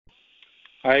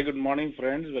Hi, good morning,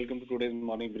 friends. Welcome to today's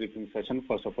morning briefing session.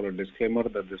 First of all, a disclaimer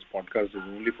that this podcast is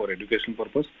only for education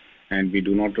purpose and we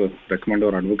do not recommend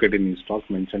or advocate any stock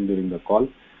mentioned during the call.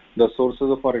 The sources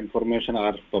of our information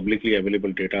are publicly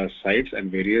available data sites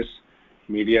and various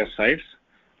media sites.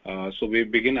 So we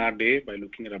begin our day by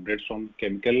looking at updates from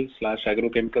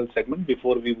chemical/agrochemical segment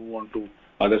before we move on to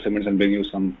other segments and bring you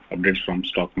some updates from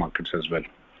stock markets as well.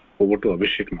 Over to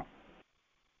Abhishek now.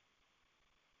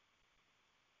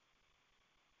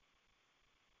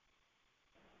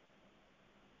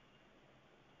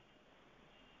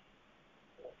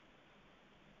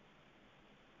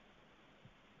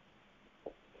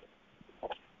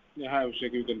 Yeah, hi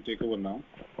Abhishek, you can take over now.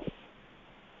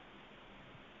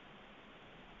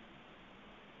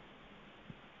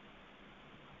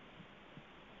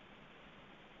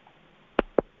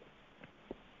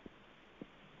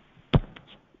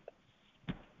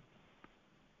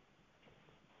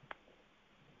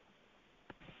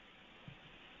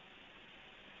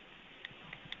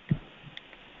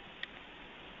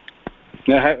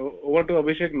 Yeah, hi, over to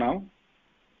Abhishek now.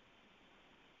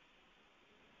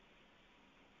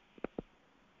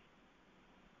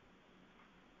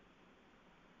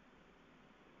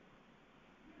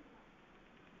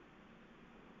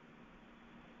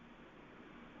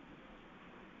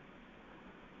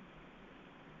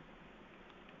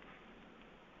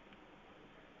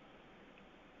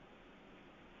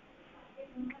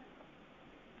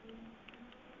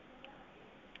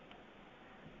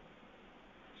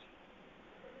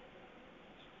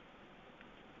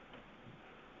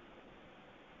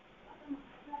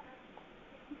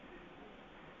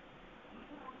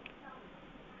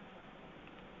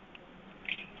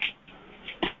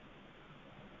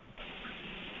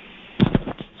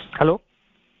 Hello.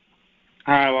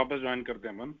 हाँ वापस join करते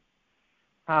हैं अपन।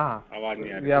 हाँ आवाज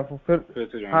नहीं आ रही या फिर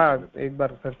से ज्वाइन हाँ कर लेते हैं। एक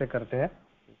बार फिर से करते हैं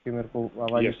क्योंकि मेरे को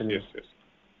आवाज Yes, चली yes, yes,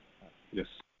 yes.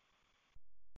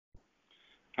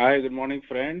 Hi, good morning,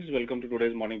 friends. Welcome to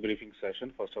today's morning briefing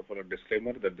session. First of all, a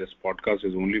disclaimer that this podcast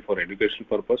is only for educational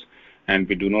purpose and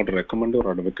we do not recommend or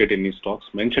advocate any stocks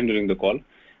mentioned during the call.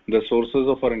 The sources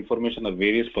of our information are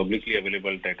various publicly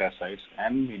available data sites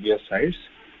and media sites.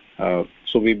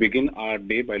 So we begin our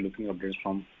day by looking at updates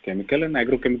from chemical and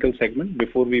agrochemical segment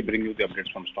before we bring you the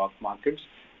updates from stock markets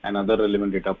and other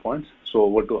relevant data points. So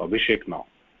over to Abhishek now.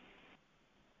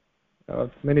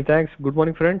 Many thanks. Good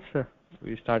morning, friends.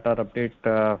 We start our update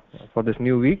for this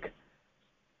new week.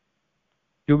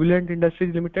 Jubilant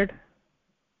Industries Limited,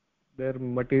 their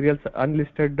materials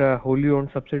unlisted wholly owned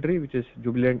subsidiary, which is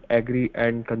Jubilant Agri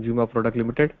and Consumer Product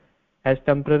Limited, has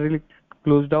temporarily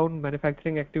closed down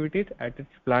manufacturing activities at its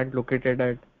plant located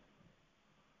at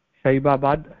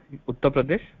Shaibabad, Uttar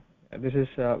Pradesh. This is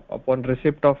upon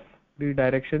receipt of the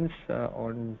directions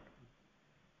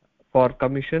for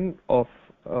commission of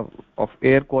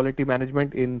air quality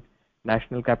management in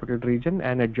National Capital Region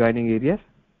and adjoining areas.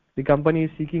 The company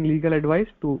is seeking legal advice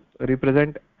to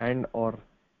represent and or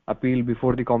appeal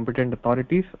before the competent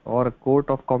authorities or a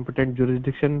court of competent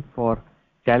jurisdiction for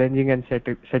challenging and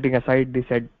setting aside the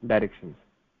said directions.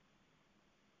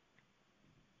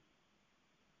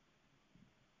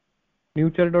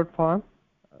 Nurture.farm,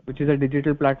 which is a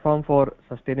digital platform for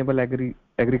sustainable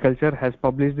agriculture, has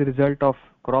published the result of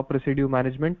crop residue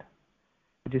management,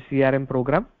 which is CRM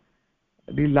program,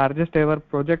 the largest ever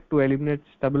project to eliminate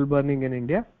stubble burning in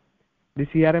India. The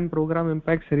CRM program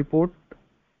impacts report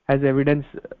has evidence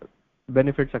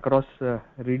benefits across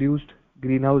reduced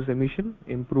greenhouse emission,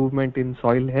 improvement in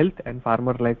soil health and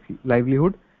farmer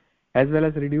livelihood, as well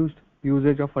as reduced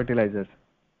usage of fertilizers.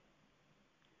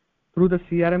 Through the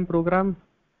CRM program,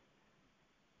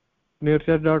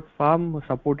 Nurture.farm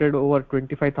supported over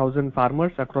 25,000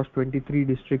 farmers across 23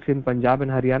 districts in Punjab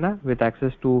and Haryana with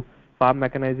access to farm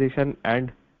mechanization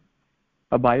and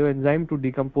a bioenzyme to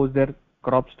decompose their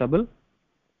crop stubble.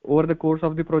 Over the course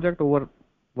of the project, over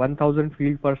 1,000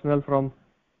 field personnel from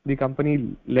the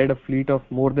company led a fleet of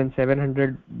more than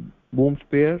 700 boom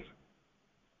sprayers,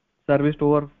 serviced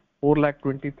over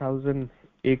 4,20,000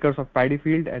 acres of paddy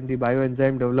field, and the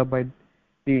bioenzyme developed by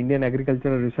the Indian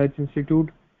Agricultural Research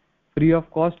Institute free of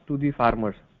cost to the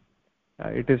farmers.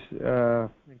 It is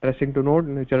interesting to note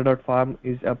Nurture.farm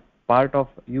is a part of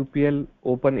UPL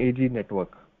Open AG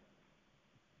network.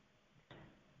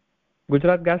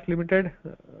 Gujarat Gas Limited,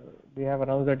 they have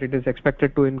announced that it is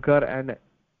expected to incur an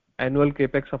annual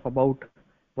capex of about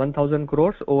 1,000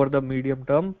 crores over the medium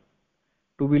term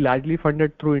to be largely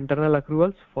funded through internal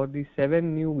accruals for the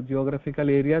 7 new geographical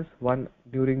areas won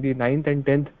during the 9th and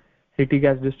 10th city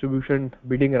gas distribution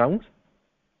bidding rounds.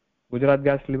 Gujarat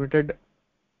Gas Limited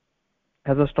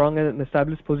has a strong and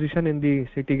established position in the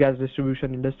city gas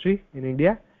distribution industry in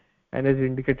India, and is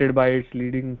indicated by its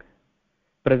leading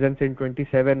presence in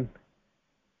 27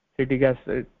 city gas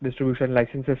distribution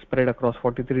licenses spread across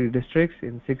 43 districts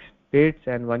in 6 states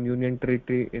and 1 union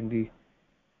territory in the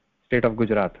state of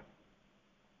Gujarat.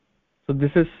 So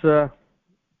this is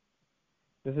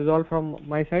all from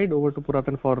my side. Over to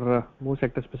Puratan for more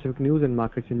sector specific news and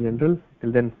markets in general.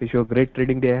 Till then, wish you a great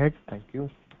trading day ahead. Thank you.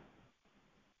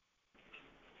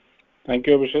 Thank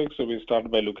you, Abhishek. So we start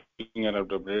by looking at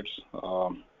updates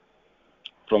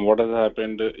from what has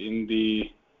happened in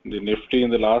the Nifty in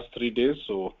the last 3 days.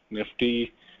 So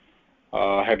Nifty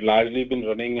had largely been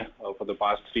running for the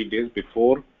past 3 days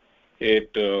before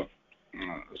it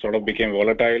sort of became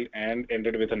volatile and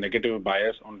ended with a negative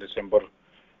bias on December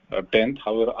 10th.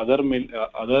 However,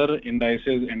 other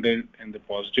indices ended in the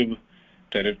positive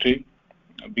territory.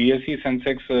 BSE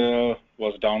Sensex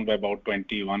was down by about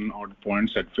 21 odd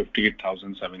points at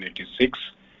 58,786,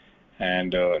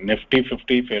 and Nifty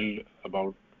 50 fell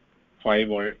about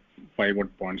 5 odd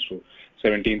points to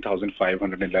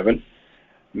 17,511.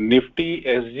 Nifty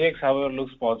SGX, however,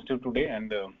 looks positive today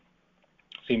and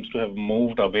seems to have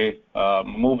moved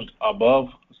above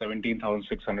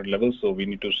 17,600 levels. So we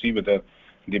need to see whether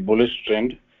the bullish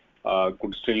trend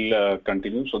could still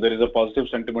continue. So there is a positive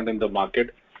sentiment in the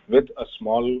market with a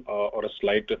small or a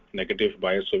slight negative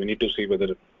bias. So we need to see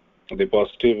whether the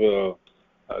positive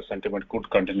sentiment could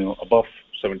continue above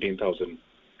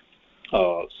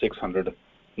 17,600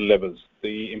 levels.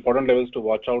 The important levels to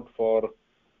watch out for,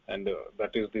 and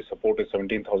that is the support is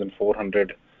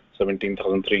 17,400,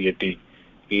 17,380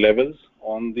 levels.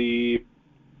 On the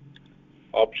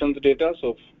options data,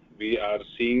 so we are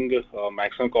seeing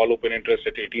maximum call open interest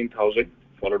at 18,000,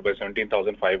 followed by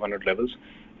 17,500 levels,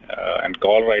 and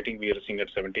call writing we are seeing at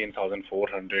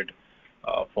 17,400,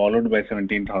 followed by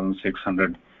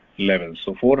 17,600 levels.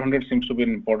 So 400 seems to be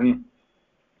an important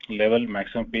level.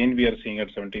 Maximum pain we are seeing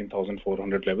at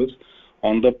 17,400 levels.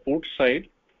 On the put side,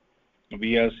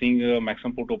 we are seeing a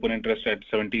maximum put open interest at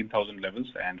 17,000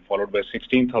 levels and followed by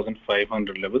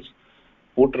 16,500 levels.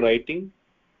 Put writing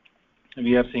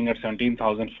we are seeing at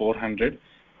 17,400,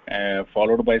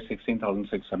 followed by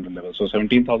 16,600 levels. So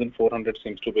 17,400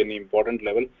 seems to be an important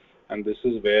level, and this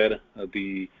is where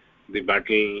the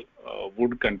battle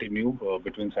would continue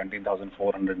between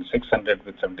 17,400 and 600,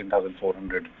 with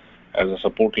 17,400 as a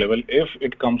support level. If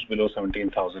it comes below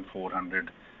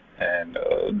 17,400, and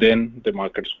then the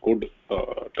markets could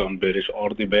turn bearish, or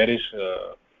the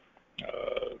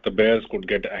bears could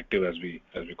get active, as we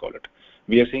call it.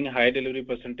 We are seeing high delivery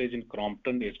percentage in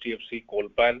Crompton, HDFC,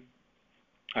 Colpal,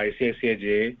 ICICI,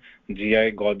 JA,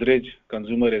 GI, Godrej,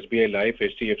 Consumer, SBI Life,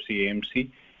 HDFC,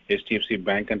 AMC, HDFC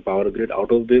Bank and Power Grid.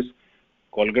 Out of this,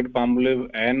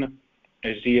 Colgate-Palmolive and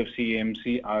HDFC,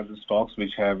 AMC are the stocks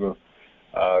which have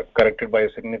corrected by a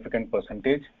significant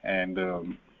percentage and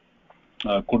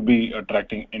could be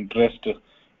attracting interest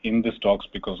in the stocks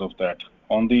because of that.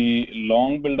 On the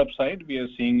long build-up side, we are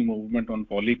seeing movement on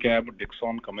Polycab,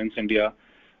 Dixon, Cummins India,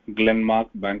 Glenmark,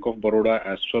 Bank of Baroda,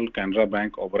 Astral, Canara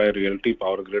Bank, Oberoi Realty,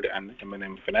 Power Grid, and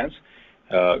M&M Finance.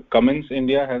 Cummins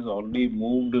India has already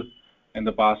moved in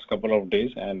the past couple of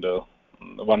days, and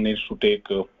one needs to take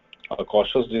a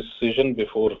cautious decision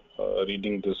before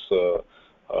reading this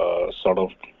sort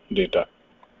of data.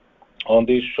 On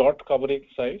the short coverage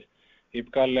side,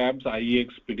 Ipca Labs,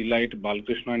 IEX, Pidilite,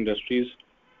 Balkrishna Industries,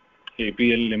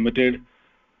 APL Limited,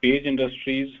 Page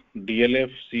Industries, DLF,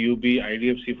 CUB,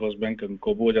 IDFC First Bank and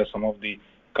Koboj are some of the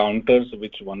counters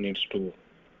which one needs to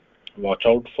watch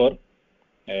out for.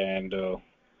 And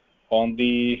on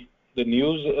the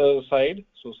news side,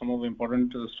 so some of the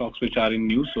important stocks which are in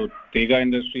news. So Tega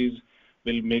Industries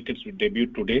will make its debut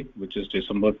today, which is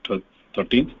December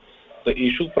 13th. The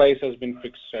issue price has been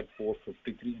fixed at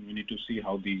 453, and we need to see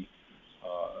how this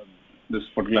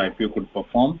particular IPO could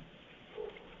perform.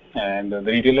 And the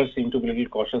retailers seem to be a little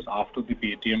cautious after the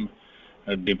Paytm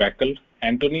debacle.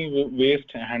 Antony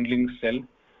Waste Handling Cell,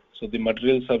 so the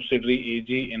material subsidiary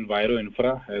AG Enviro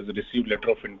Infra has received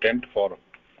letter of intent for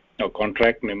a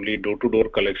contract, namely door-to-door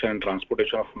collection and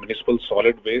transportation of municipal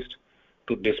solid waste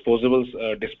to disposal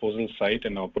site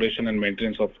and operation and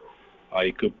maintenance of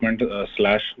equipment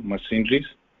 / machineries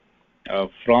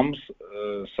from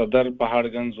Sadar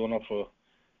Paharganj zone of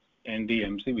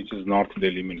NDMC, which is North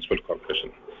Delhi Municipal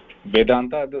Corporation.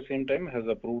 Vedanta at the same time has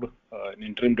approved an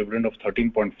interim dividend of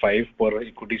 13.5 per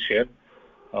equity share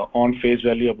on face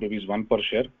value of rupees 1 per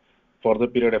share for the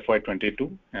period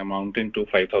FY22, amounting to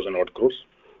 5,000 odd crores.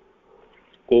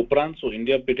 Copran, so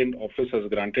India Patent Office has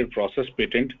granted process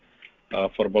patent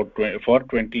for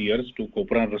 20 years to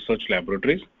Copran Research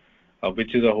Laboratories,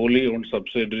 which is a wholly owned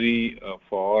subsidiary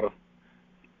for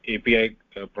API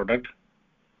product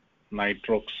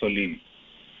nitroxylene.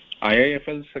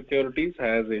 IIFL Securities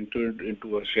has entered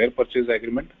into a share purchase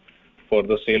agreement for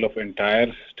the sale of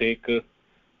entire stake,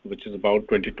 which is about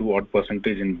 22%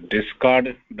 in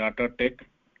Discard Data Tech,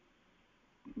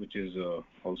 which is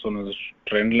also known as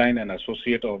Trendline, an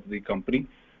associate of the company,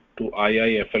 to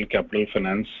IIFL Capital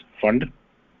Finance Fund,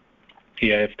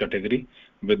 AIF category.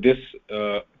 With this,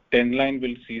 Trendline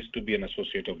will cease to be an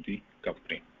associate of the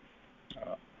company.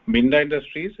 Minda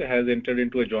Industries has entered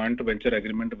into a joint venture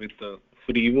agreement with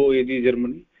Freevo AG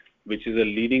Germany, which is a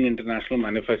leading international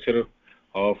manufacturer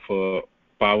of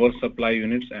power supply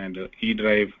units and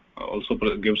e-drive, also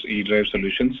gives e-drive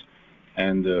solutions.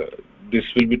 And this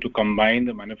will be to combine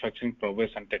the manufacturing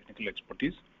prowess and technical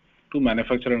expertise to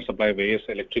manufacture and supply various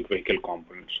electric vehicle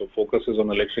components. So focus is on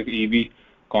electric EV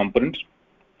components,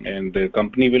 and the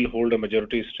company will hold a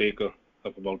majority stake of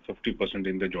about 50%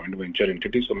 in the joint venture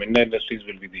entity. So Minda Industries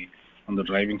will be on the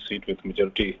driving seat with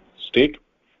majority stake.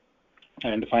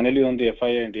 And finally, on the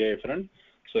FII and DII front,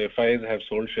 so FIIs have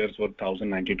sold shares worth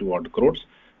 1,092 odd crores,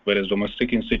 whereas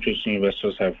domestic institutional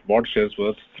investors have bought shares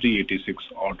worth 386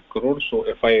 odd crores. So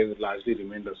FIIs largely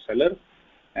remained a seller,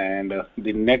 and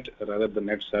the net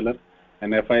seller,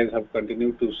 and FIIs have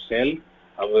continued to sell.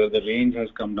 However, the range has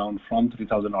come down from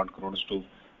 3,000 odd crores to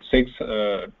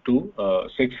 600 to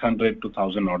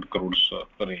 1,000 odd crores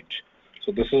range.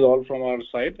 So this is all from our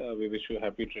side. We wish you a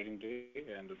happy trading day,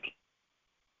 and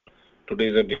today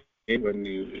is a day when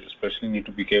you especially need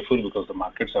to be careful because the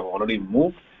markets have already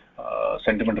moved.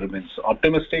 Sentiment remains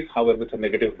optimistic, however, with a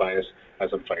negative bias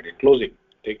as of Friday closing.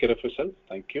 Take care of yourself.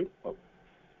 Thank you. Bye.